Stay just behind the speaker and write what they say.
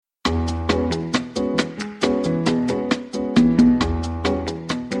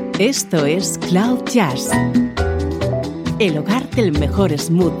Esto es Cloud Jazz, el hogar del mejor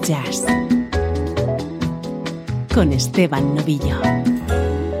smooth jazz, con Esteban Novillo.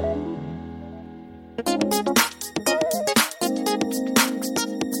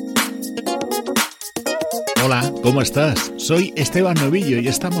 Hola, ¿cómo estás? Soy Esteban Novillo y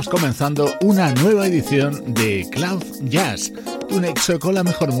estamos comenzando una nueva edición de Cloud Jazz, tu nexo con la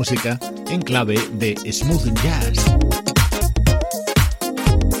mejor música en clave de smooth jazz.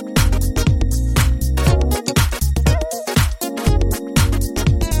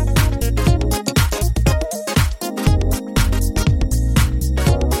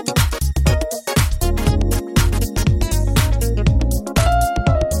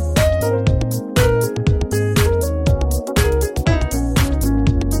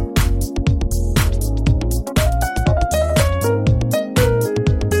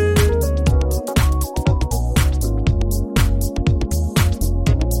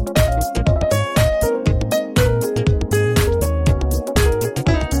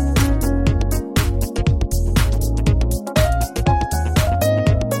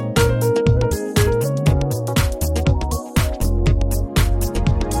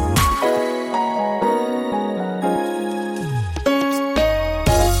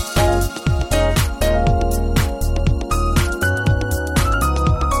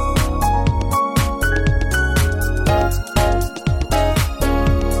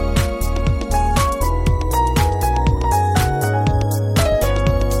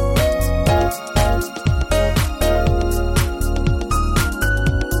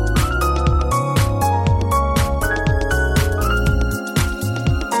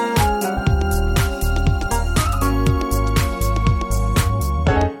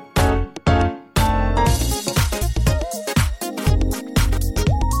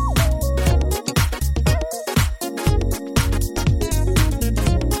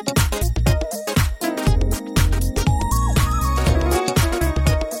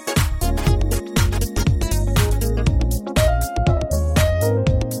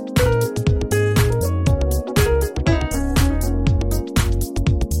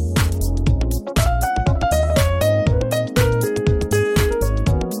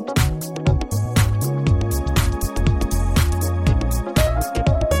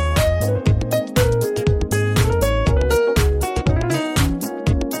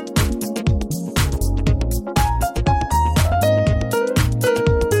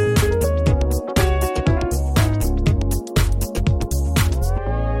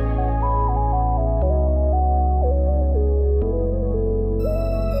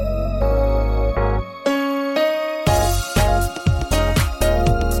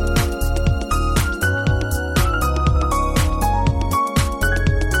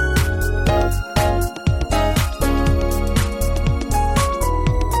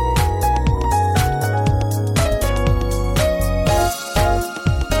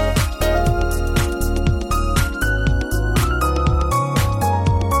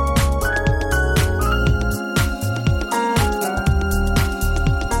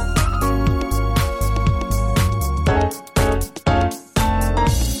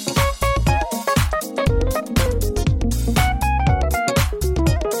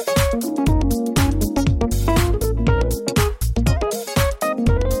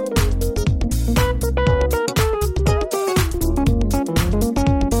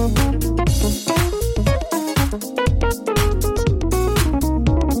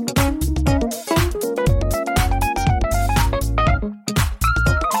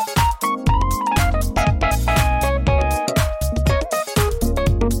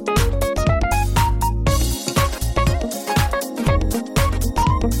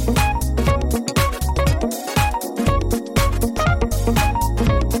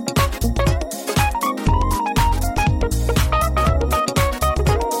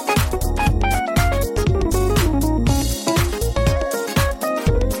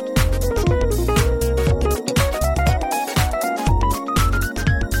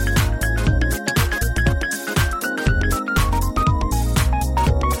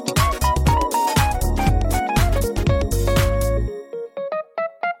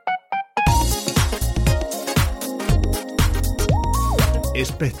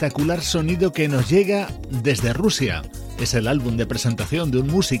 Espectacular sonido que nos llega desde Rusia. Es el álbum de presentación de un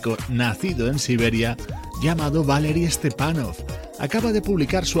músico nacido en Siberia llamado Valeriy Stepanov. Acaba de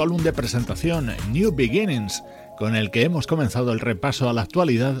publicar su álbum de presentación New Beginnings, con el que hemos comenzado el repaso a la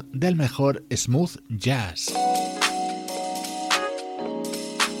actualidad del mejor smooth jazz.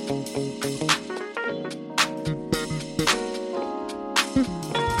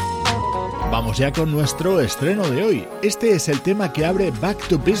 Vamos ya con nuestro estreno de hoy. Este es el tema que abre Back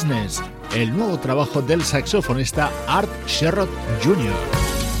to Business, el nuevo trabajo del saxofonista Art Sherrod Jr.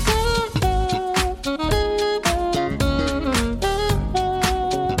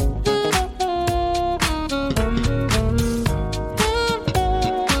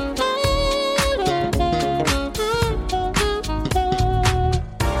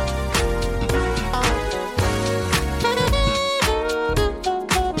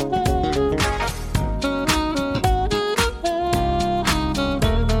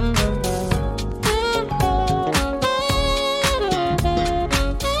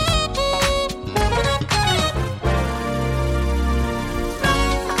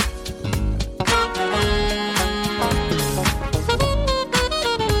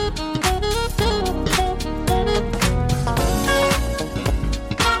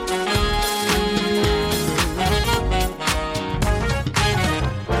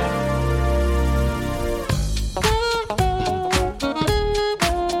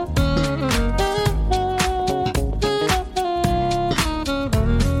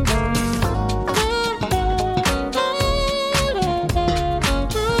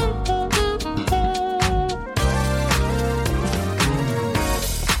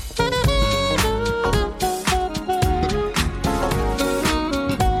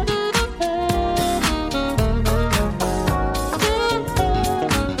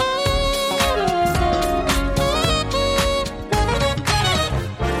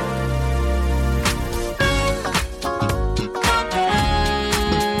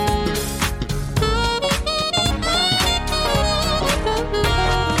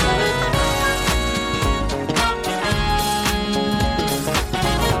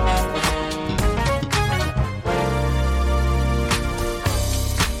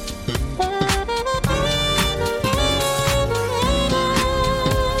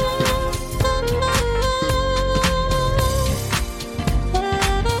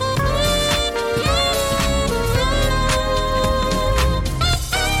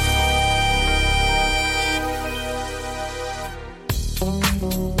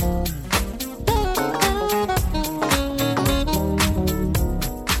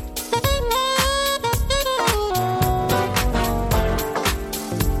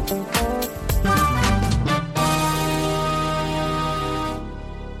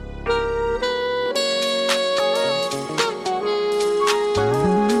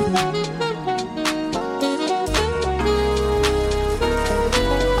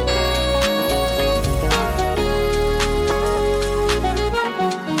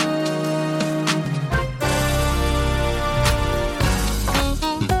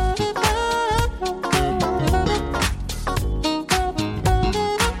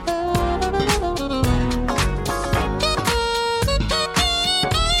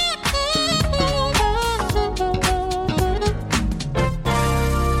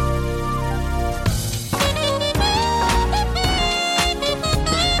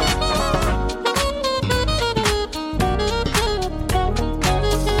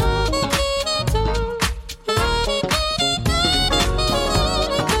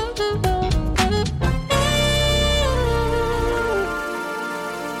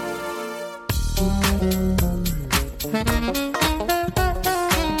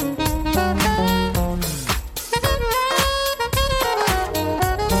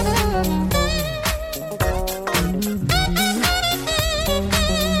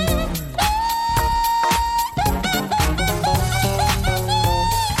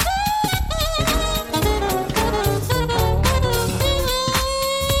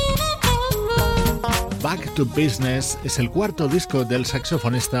 Back to Business es el cuarto disco del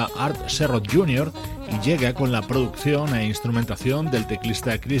saxofonista Art Sherrod Jr. y llega con la producción e instrumentación del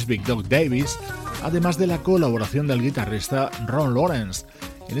teclista Chris Big Dog Davis, además de la colaboración del guitarrista Ron Lawrence.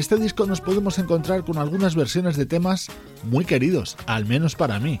 En este disco nos podemos encontrar con algunas versiones de temas muy queridos, al menos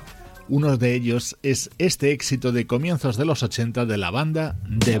para mí. Uno de ellos es este éxito de comienzos de los 80 de la banda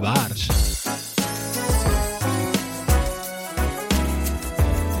The Bars.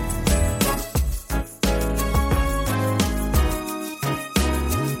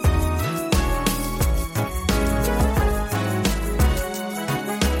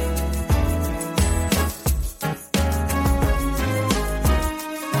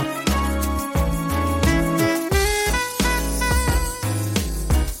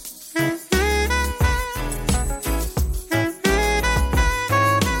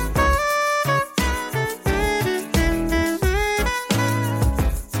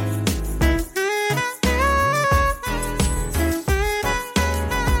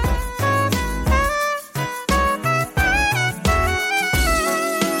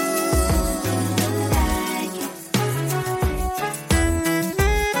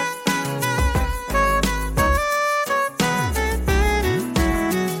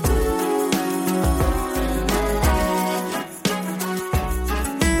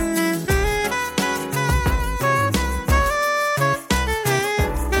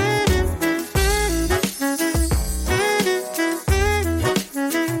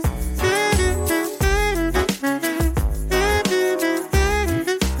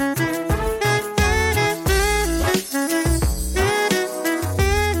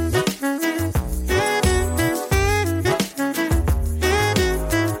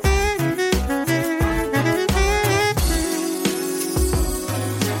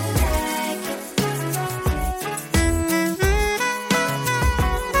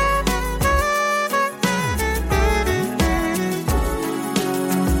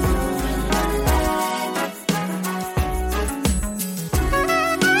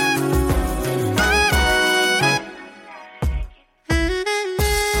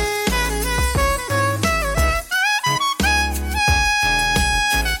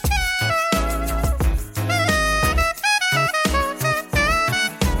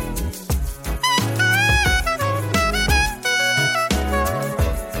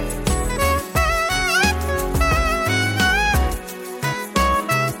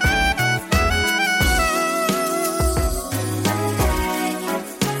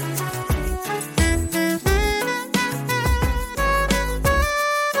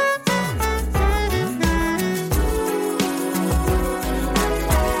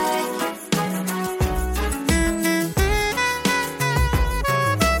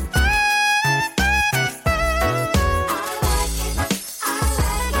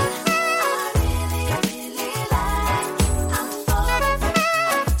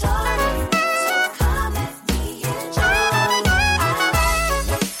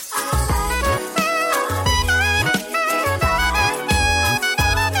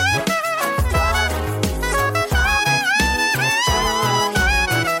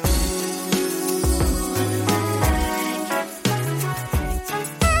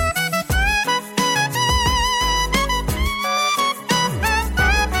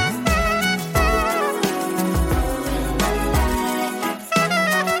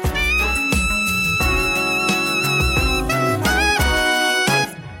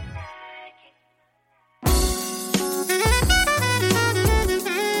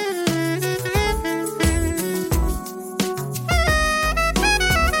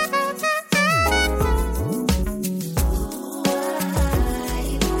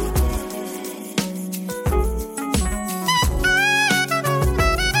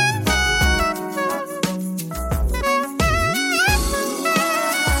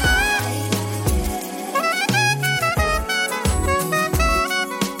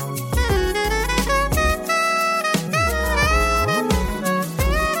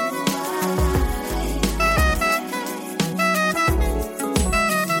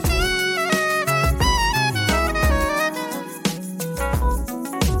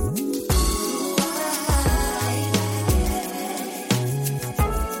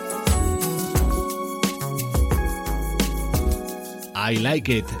 I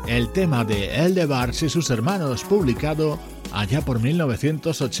Like It, el tema de Eldebars y sus hermanos, publicado allá por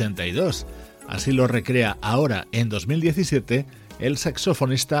 1982. Así lo recrea ahora, en 2017, el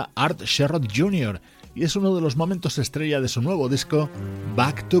saxofonista Art Sherrod Jr., y es uno de los momentos estrella de su nuevo disco,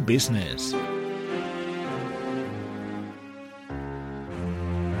 Back to Business.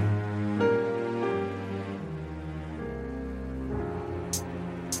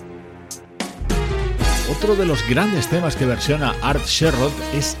 Otro de los grandes temas que versiona Art Sherrod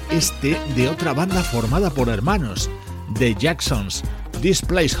es este de otra banda formada por hermanos, The Jacksons. This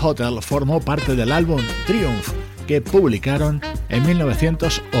Place Hotel formó parte del álbum Triumph, que publicaron en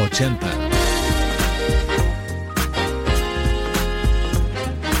 1980.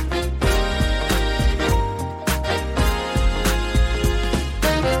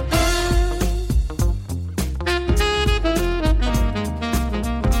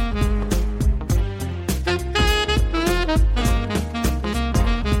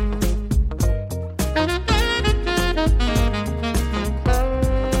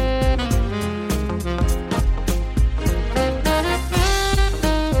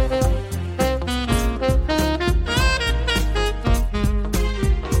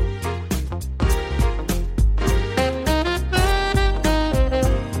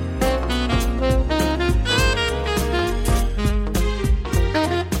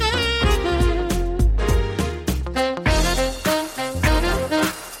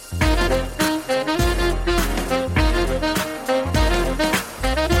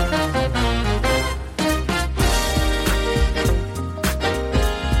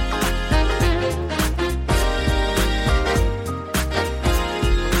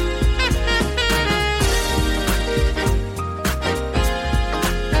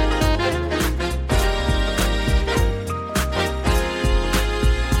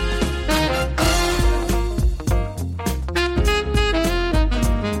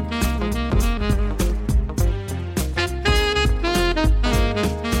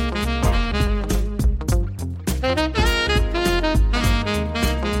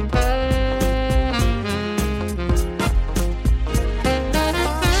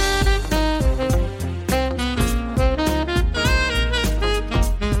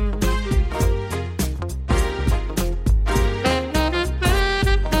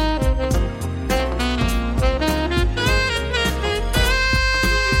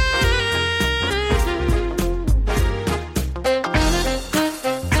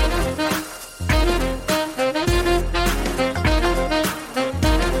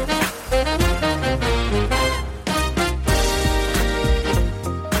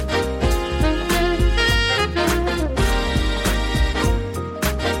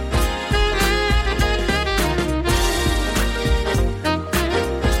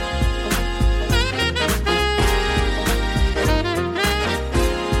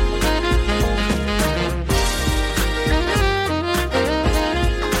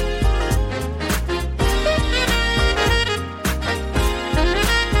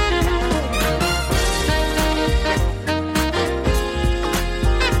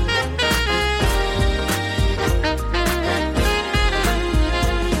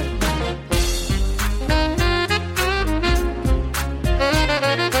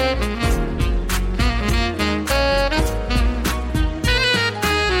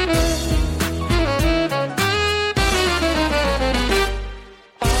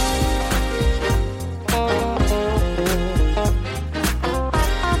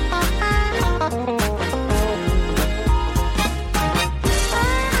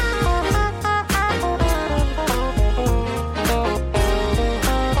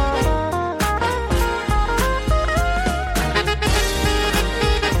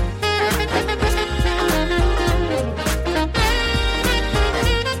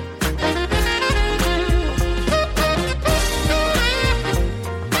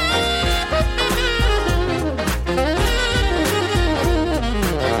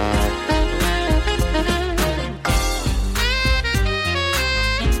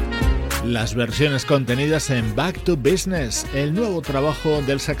 las versiones contenidas en Back to Business, el nuevo trabajo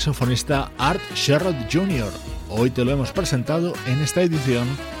del saxofonista Art Sherrod Jr. Hoy te lo hemos presentado en esta edición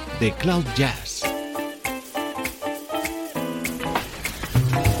de Cloud Jazz.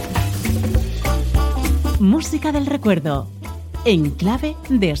 Música del recuerdo, en clave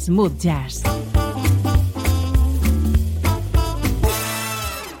de smooth jazz.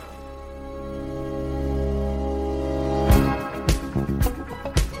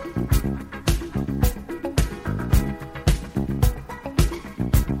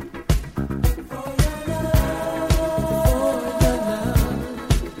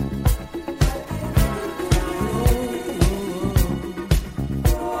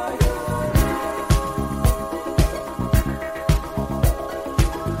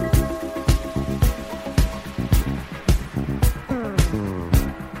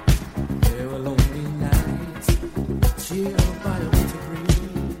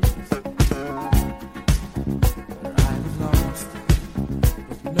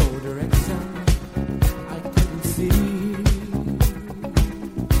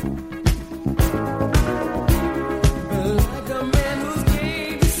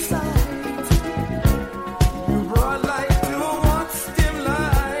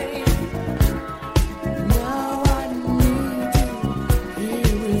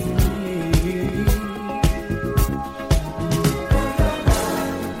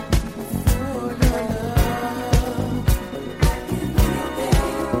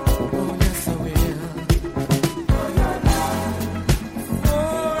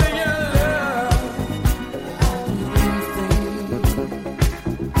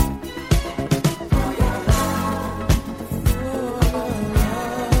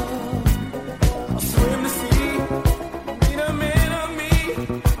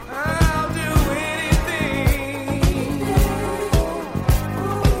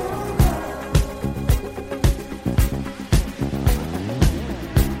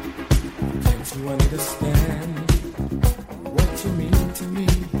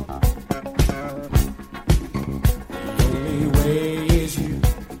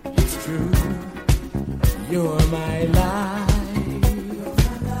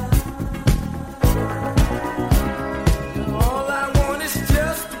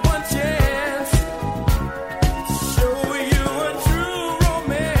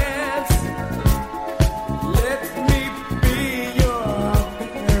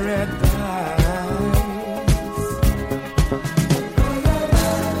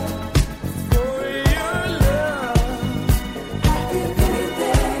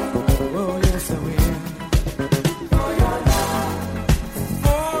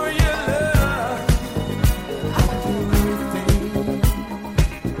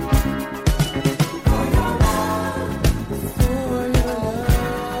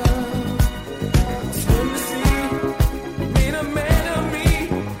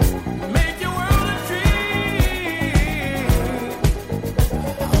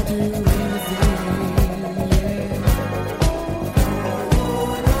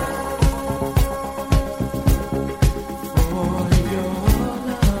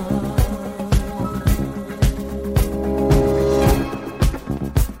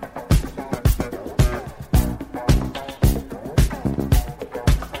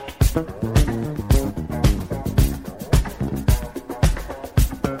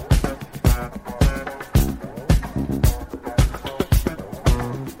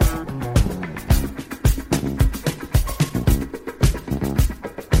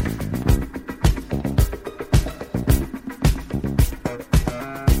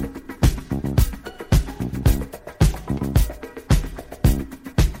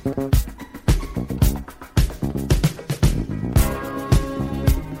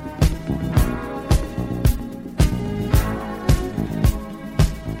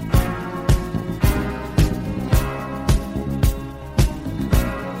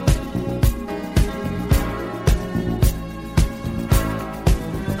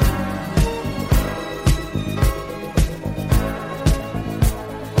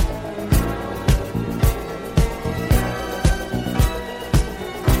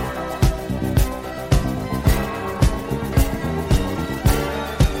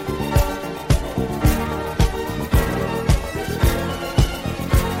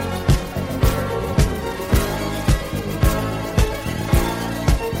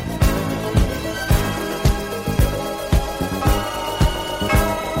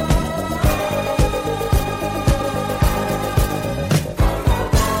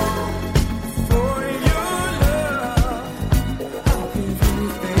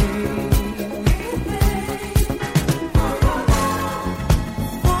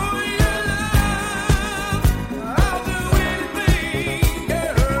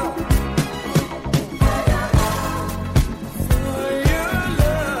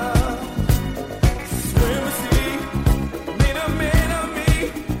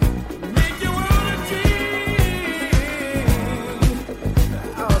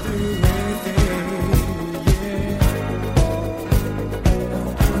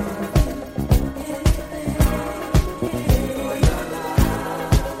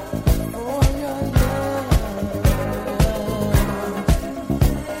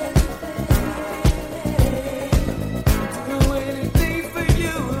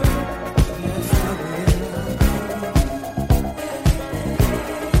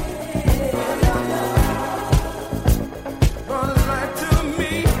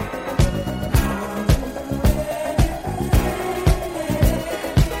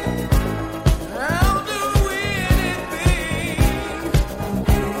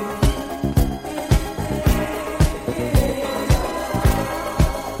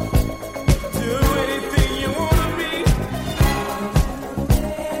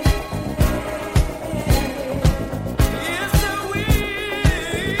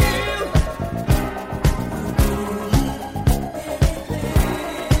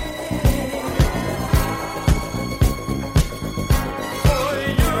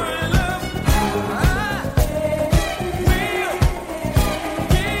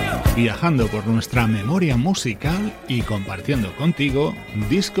 viajando por nuestra memoria musical y compartiendo contigo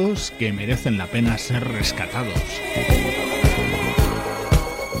discos que merecen la pena ser rescatados.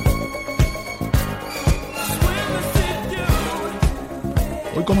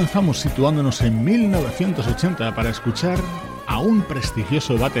 Hoy comenzamos situándonos en 1980 para escuchar a un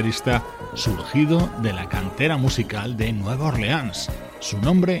prestigioso baterista surgido de la cantera musical de Nueva Orleans. Su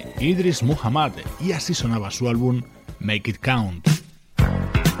nombre, Idris Muhammad, y así sonaba su álbum Make It Count.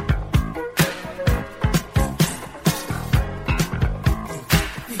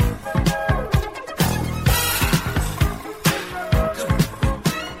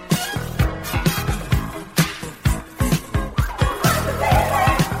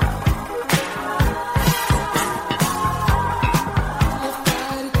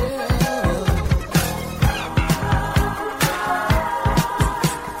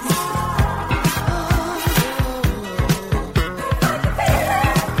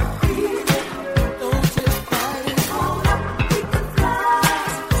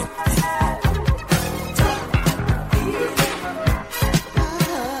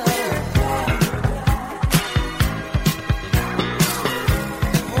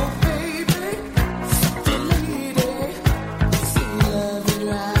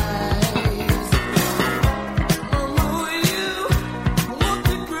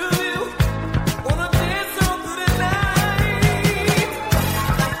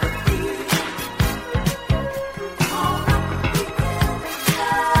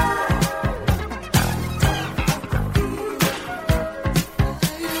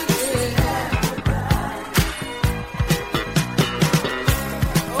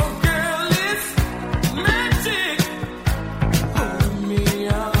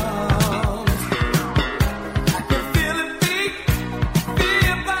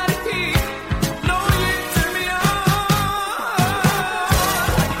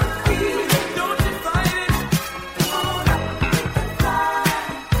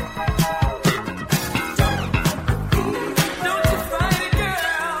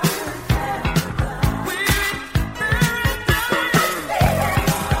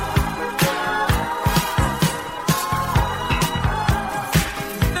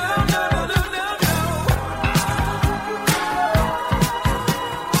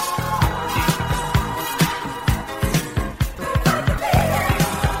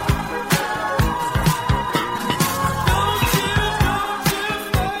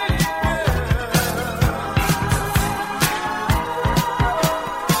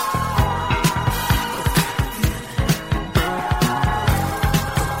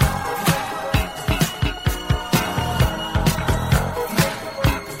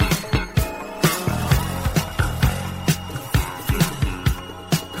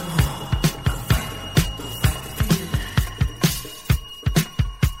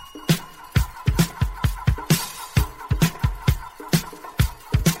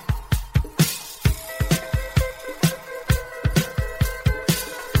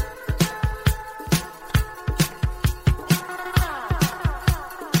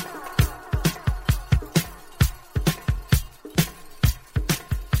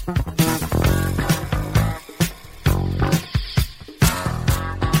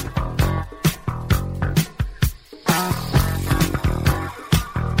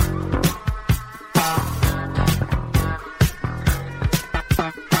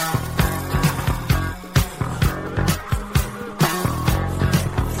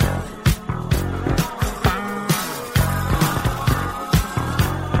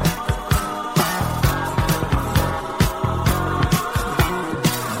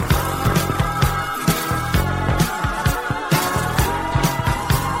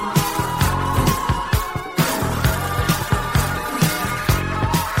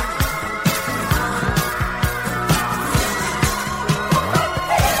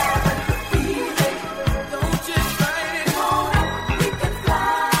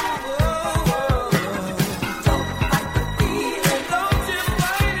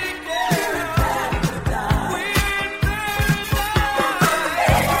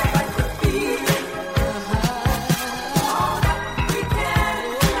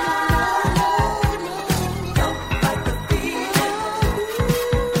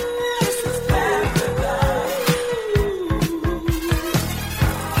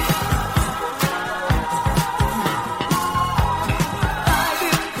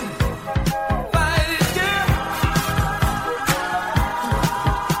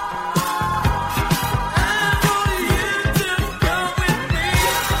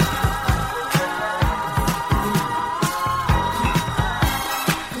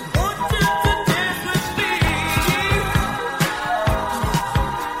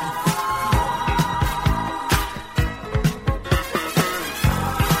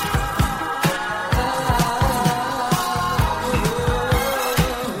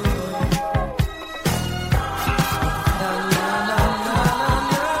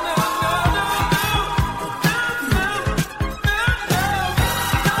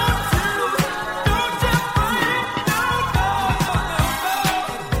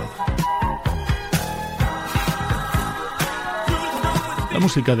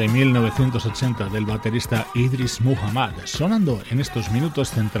 música de 1980 del baterista Idris Muhammad, sonando en estos minutos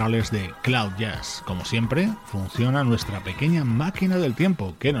centrales de Cloud Jazz. Como siempre, funciona nuestra pequeña máquina del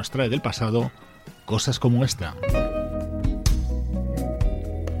tiempo que nos trae del pasado cosas como esta.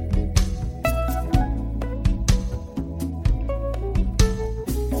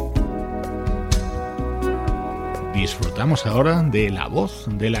 Disfrutamos ahora de la voz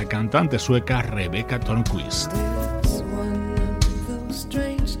de la cantante sueca Rebecka Törnqvist.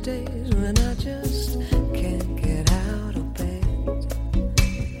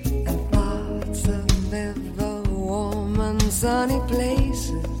 Sunny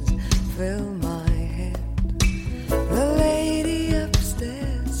places fill my head. The lady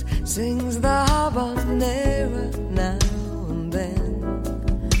upstairs sings the habanera now and then.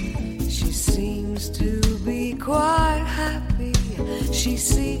 She seems to be quite happy. She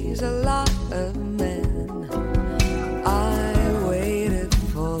sees a lot of men. I waited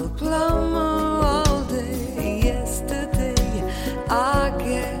for the plumber all day yesterday. I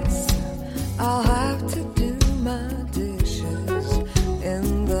guess I'll have to do my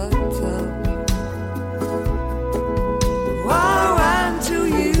in the tub. I ran to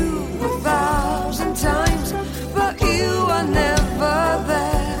you 1,000 times, but you were never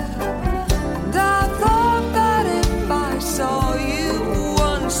there. And I thought that if I saw you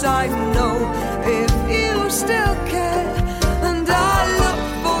once, I'd know if you still care. And I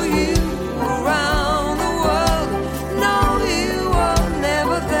looked for you around the world. No, you were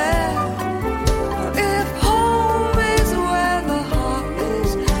never there. If home is where the heart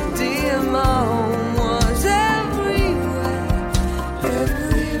is, dear, my home was everywhere,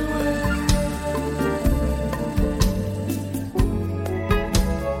 everywhere.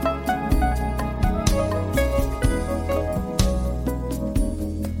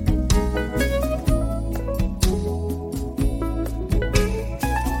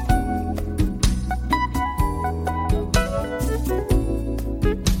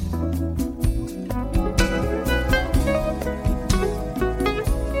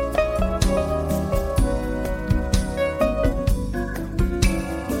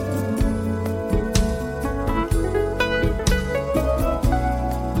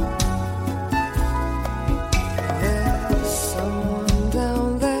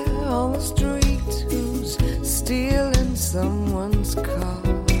 Someone's car.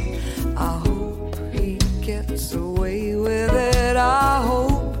 I hope he gets away with it. I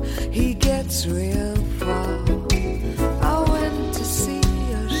hope he gets real far. I went to see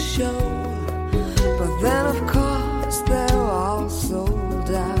a show, but then of course they were all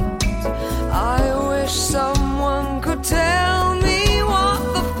sold out. I wish someone could tell me what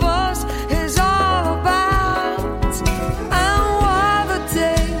the fuss is all about, and why the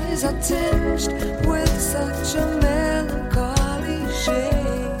days are tinged with such a melancholy shade.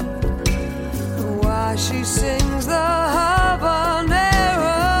 Why she sings the habanera.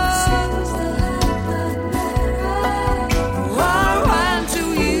 I ran to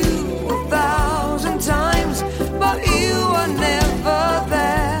you 1,000 times, but you were never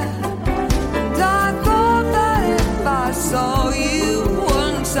there. And I thought that if I saw you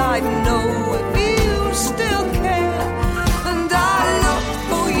once, I'd know if you still care. And I looked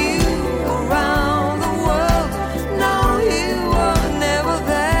for you around the world. No, you were never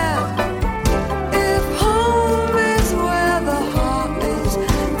there. If home is where the heart is,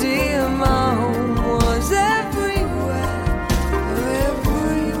 dear, my home was everywhere,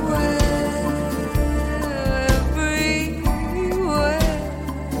 everywhere, everywhere,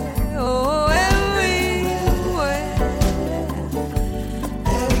 oh, everywhere,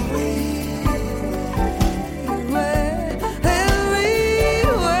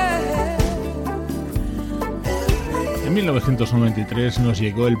 En 1993 nos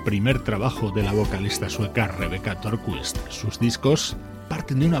llegó el primer trabajo de la vocalista sueca Rebecka Törnqvist. Sus discos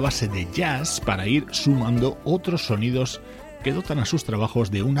parten de una base de jazz para ir sumando otros sonidos que dotan a sus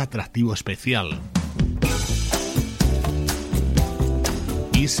trabajos de un atractivo especial.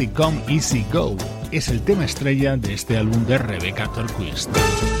 Easy Come, Easy Go es el tema estrella de este álbum de Rebecka Törnqvist.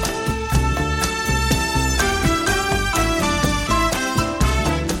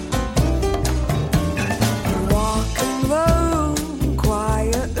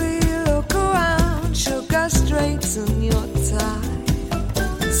 In your tie,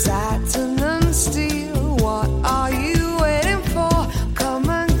 satin and steel, what are you waiting for? Come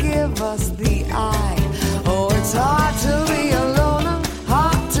and give us the eye. Oh, it's hard to be a loner,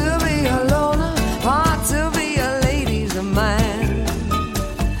 hard to be a loner, hard to be a ladies' man.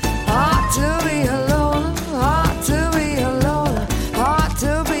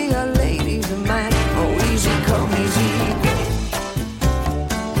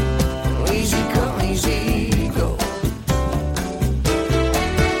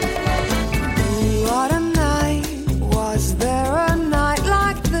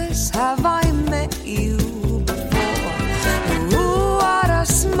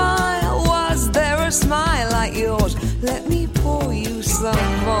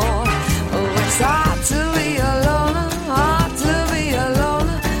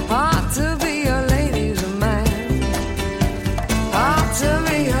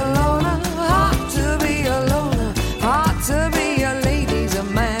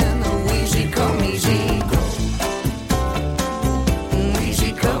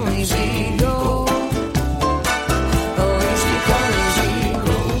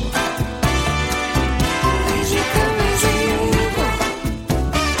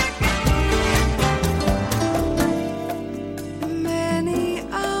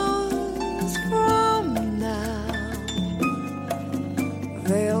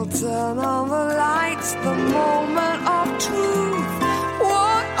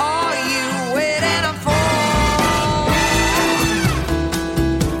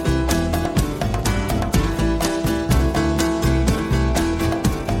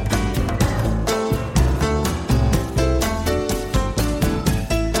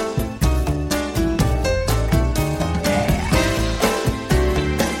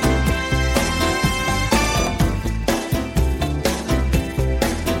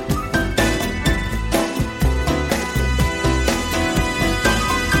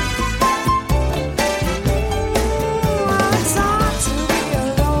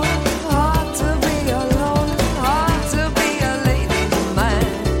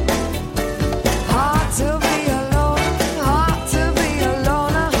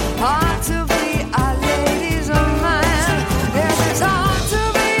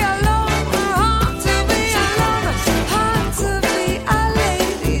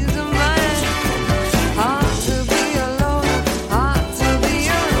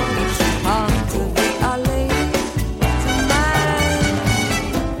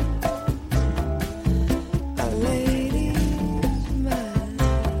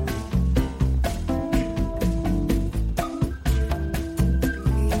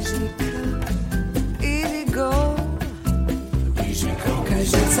 easy come, easy go.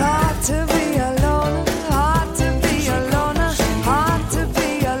 Cause it's hard to be alone, hard to be alone, hard to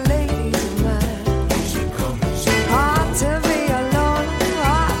be a ladies' man. Hard to be alone,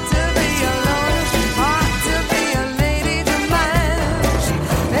 hard to be alone, hard to be a ladies' man.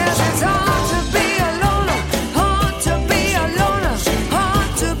 Yes, it's hard to be alone, hard to be alone, hard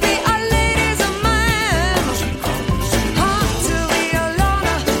to be a ladies' man. Hard to be alone,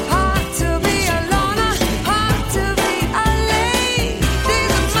 hard to be alone, hard to be a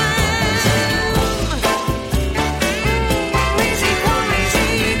ladies' man. Easy come, easy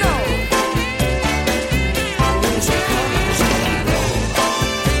go. Easy come, easy go.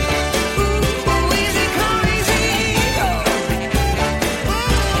 Ooh, easy come, easy go.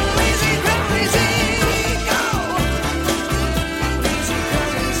 Ooh, easy come, easy go. Easy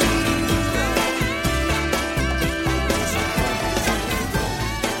come, easy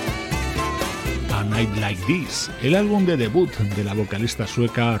A Night Like This, el álbum de debut de la vocalista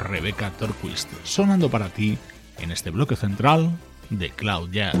sueca Rebecka Törnqvist, sonando para ti en este bloque central de Cloud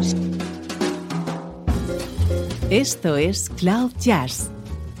Jazz. Esto es Cloud Jazz,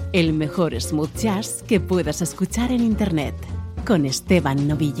 el mejor smooth jazz que puedas escuchar en Internet, con Esteban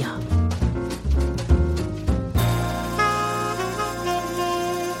Novillo.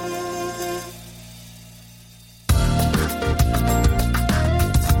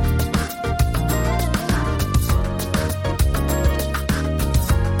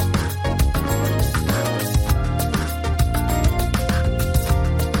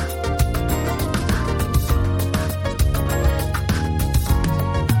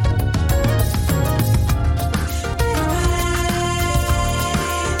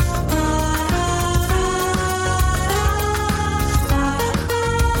 go.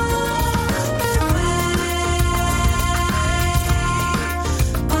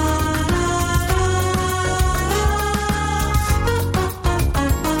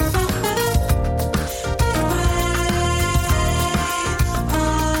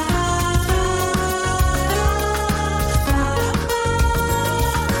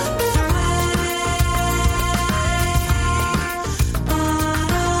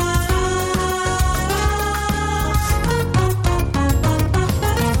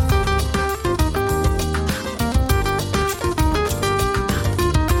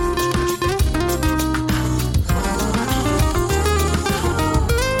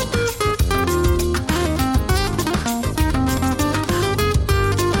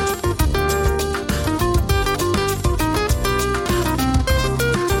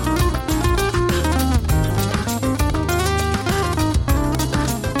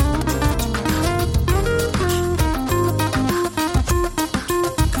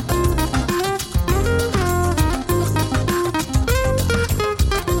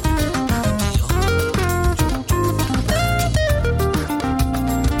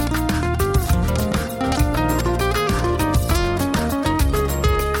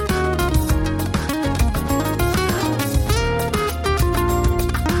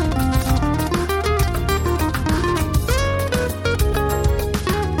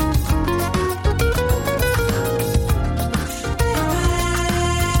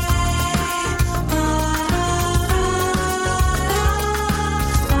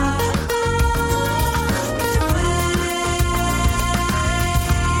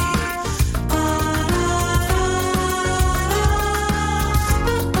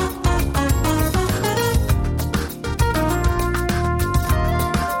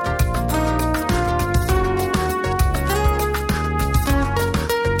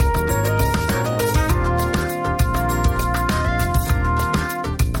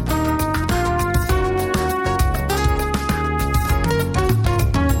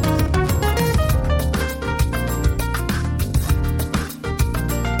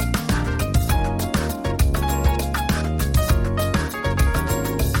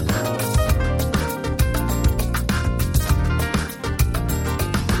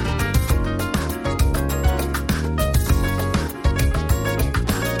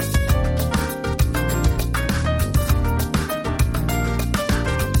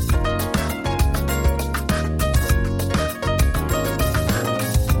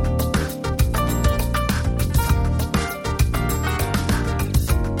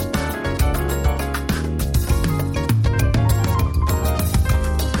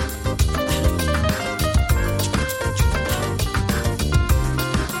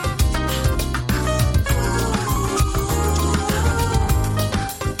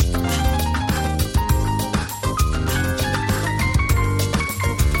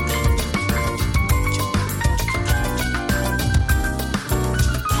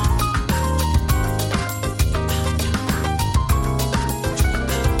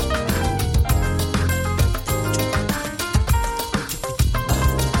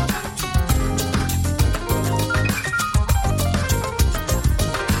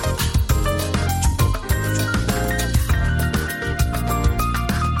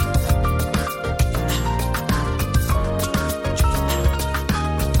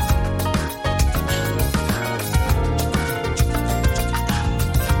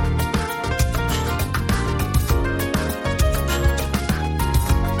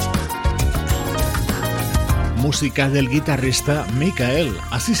 música del guitarrista Mikael.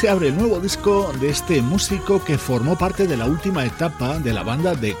 Así se abre el nuevo disco de este músico que formó parte de la última etapa de la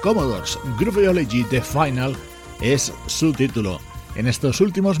banda de Commodores. Grooveology The Final es su título. En estos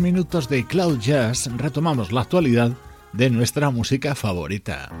últimos minutos de Cloud Jazz retomamos la actualidad de nuestra música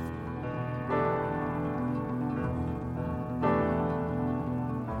favorita.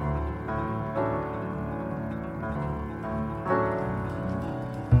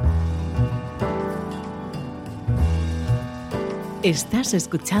 Estás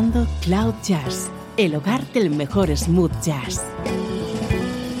escuchando Cloud Jazz, el hogar del mejor smooth jazz.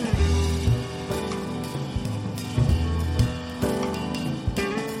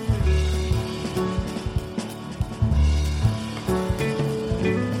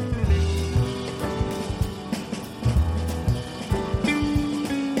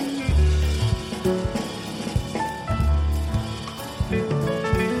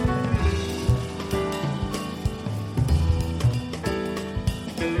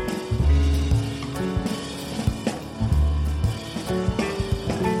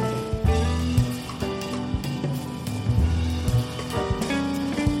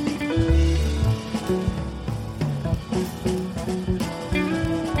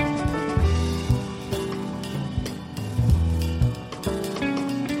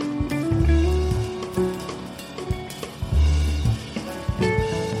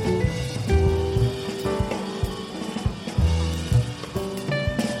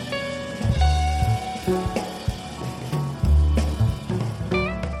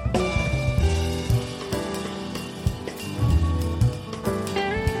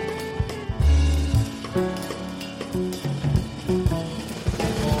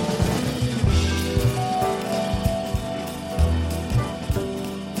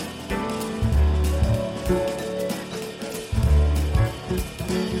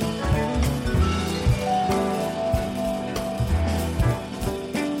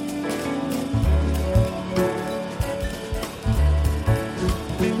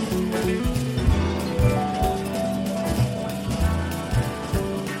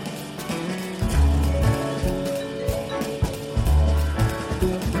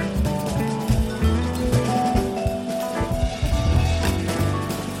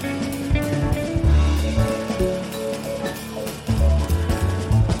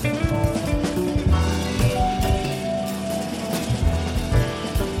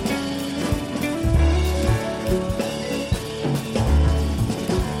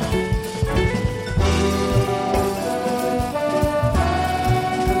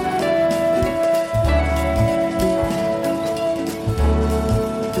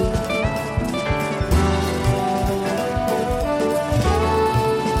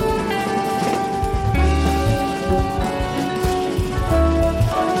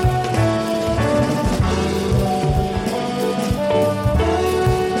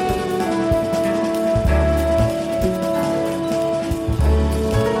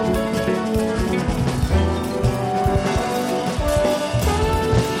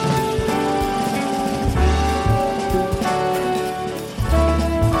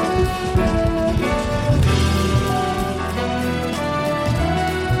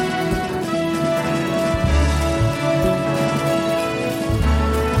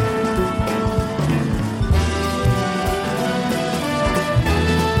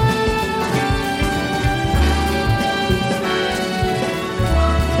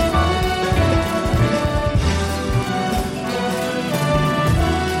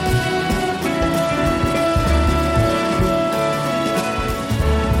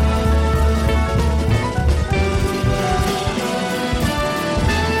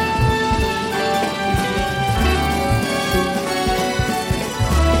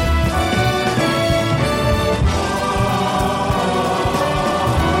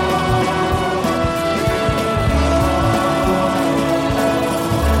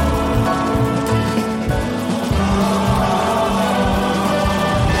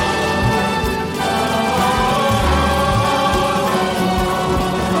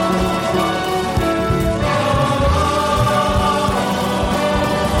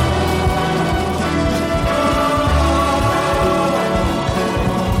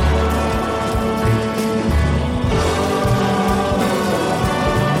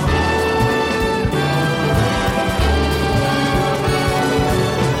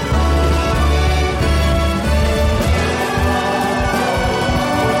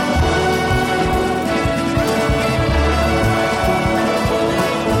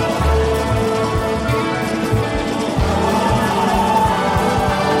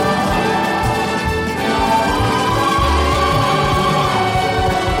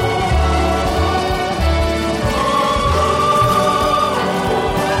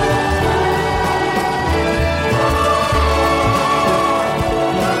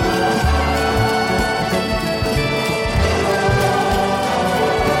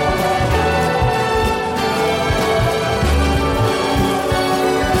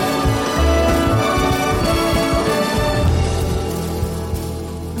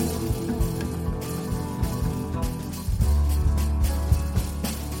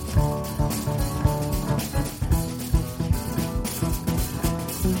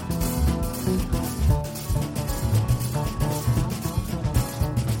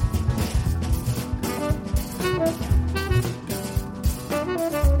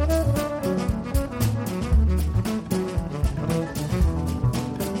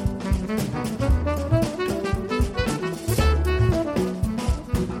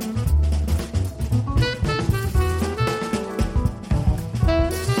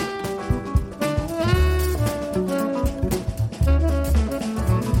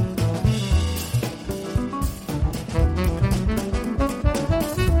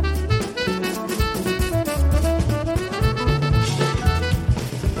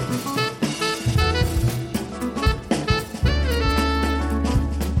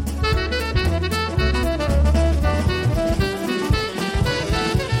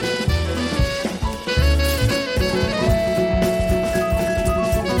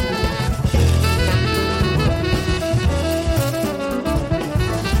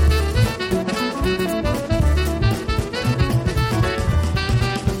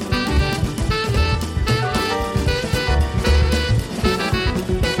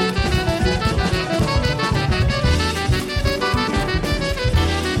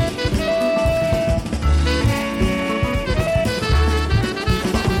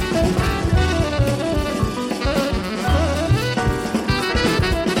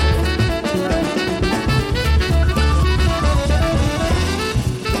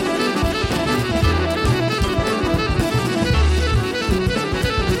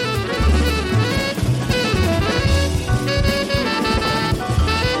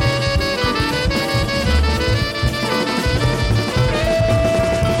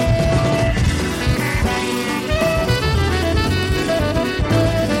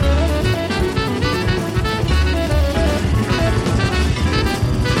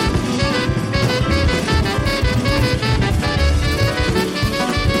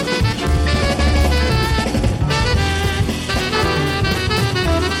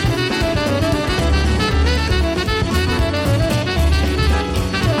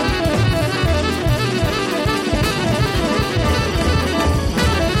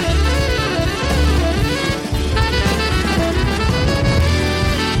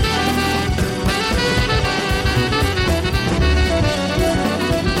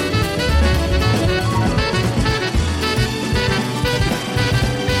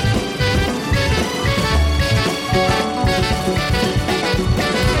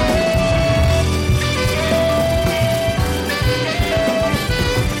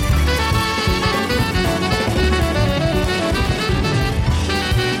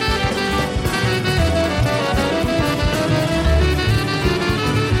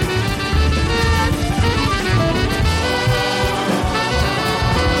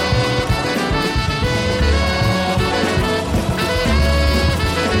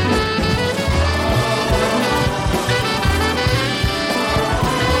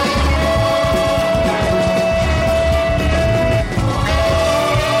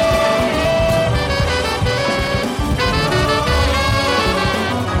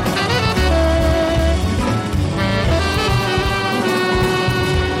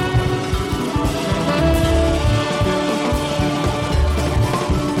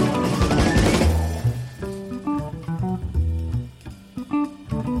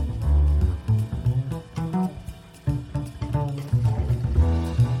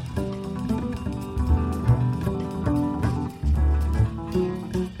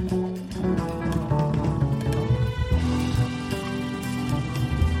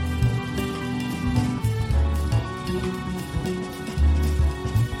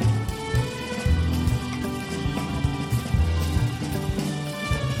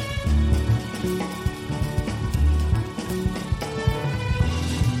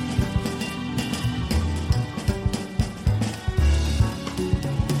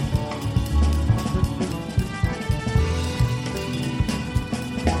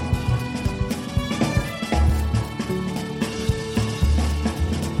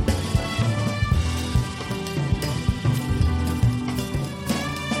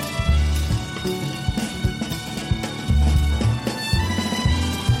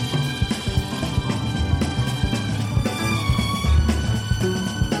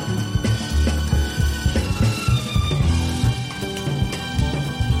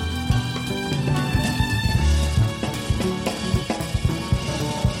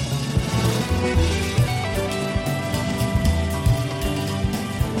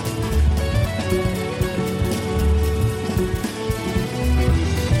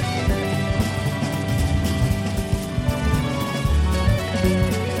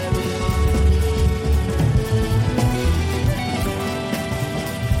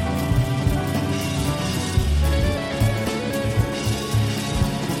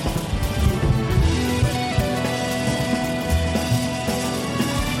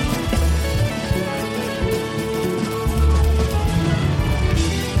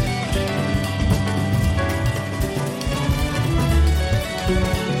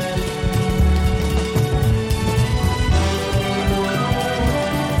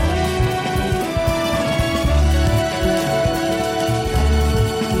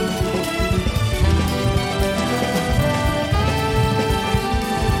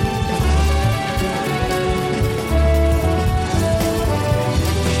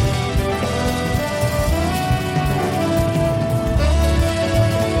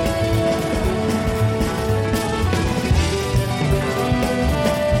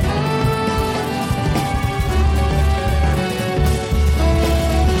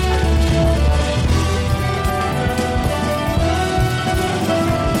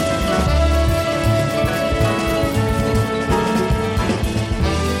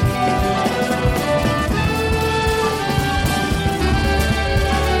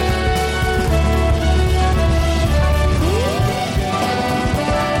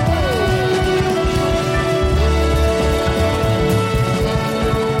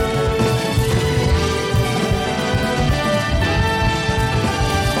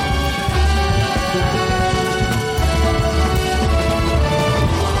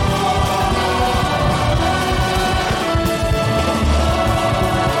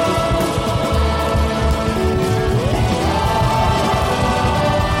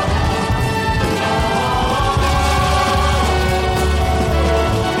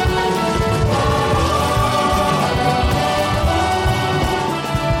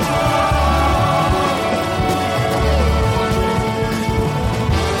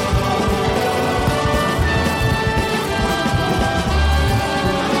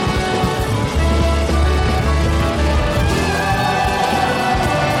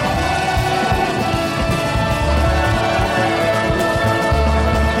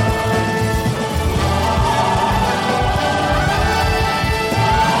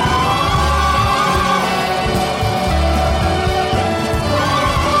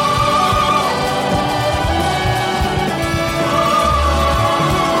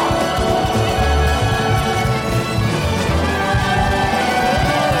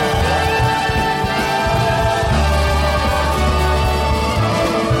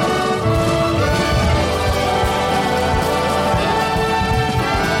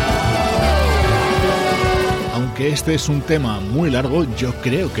 aunque este es un tema muy largo, yo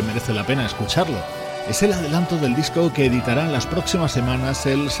creo que merece la pena escucharlo. Es el adelanto del disco que editará en las próximas semanas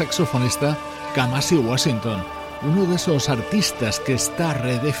el saxofonista Kamasi Washington, uno de esos artistas que está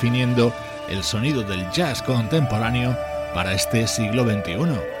redefiniendo el sonido del jazz contemporáneo para este siglo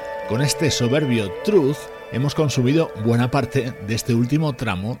XXI. Con este soberbio Truth hemos consumido buena parte de este último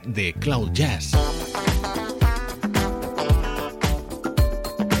tramo de Cloud Jazz.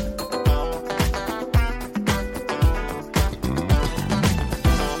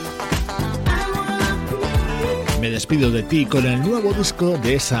 Me despido de ti con el nuevo disco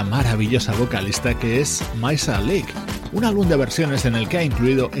de esa maravillosa vocalista que es Maysa, un álbum de versiones en el que ha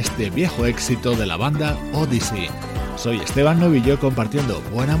incluido este viejo éxito de la banda Odyssey. Soy Esteban Novillo compartiendo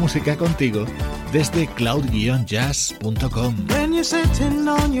buena música contigo desde cloud-jazz.com. When you're sitting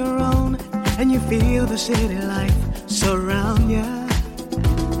on your own and you feel the city life surround you,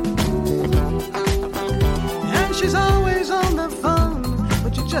 and she's always on the phone,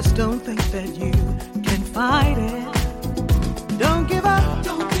 but you just don't think that you can fight it. Don't give up,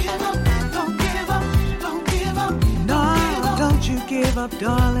 don't give up, don't give up, don't give up. No, don't you give up,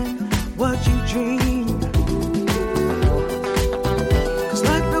 darling, what you dream. 'Cause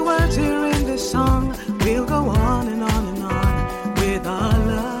like the words here in this song, we'll go on and on and on with our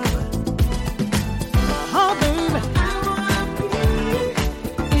love. Oh baby, I wanna be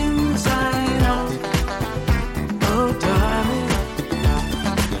inside out. Oh darling,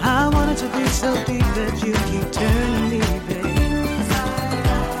 I want it to be so deep that you keep turning me, baby.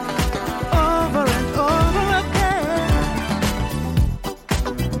 Over and over again.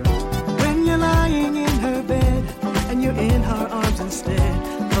 When you're lying in her bed and you're in her arms instead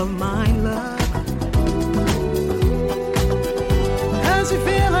of mine, love. As you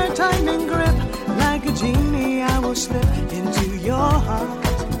feel her tightening grip, like a genie I will slip into your heart.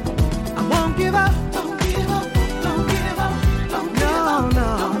 I won't give up, don't give up, don't give up, don't give up,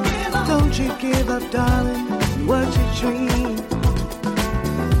 don't give up. Don't you give up, darling, what you dream.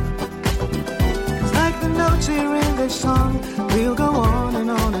 'Cause like the notes here in this song, we'll go on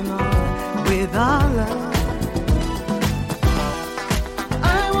and on and on with our love.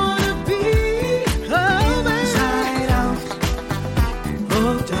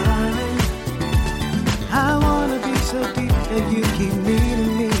 You keep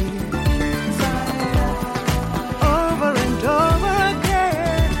needing me over and over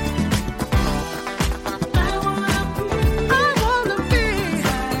again. I wanna be.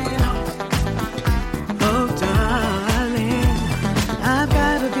 Oh darling, I've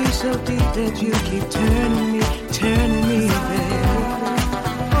gotta be so deep that you keep turning me, baby,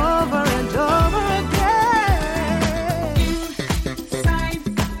 over and over again. Inside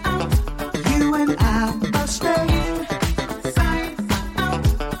out, you and I must stay.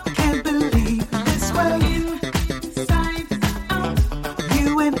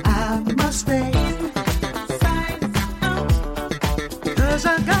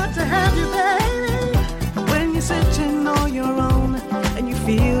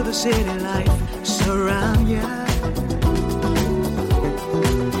 City life surround you,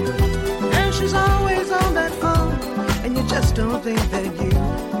 and she's always on that phone, and you just don't think that you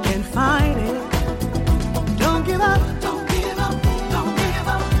can fight it. Don't give up, don't give up, don't give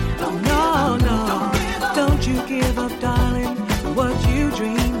up, don't give up, no, don't give up. Don't you give up, darling, what you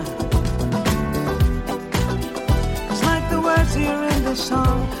dream. It's like the words here in this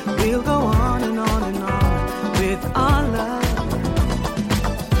song, we'll go on and on and on with our love.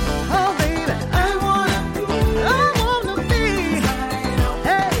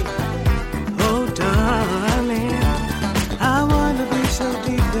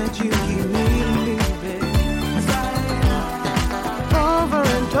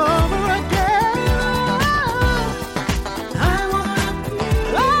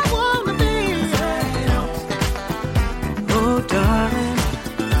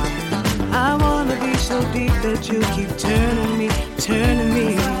 That you keep turning me, turning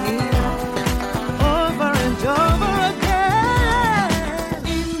me.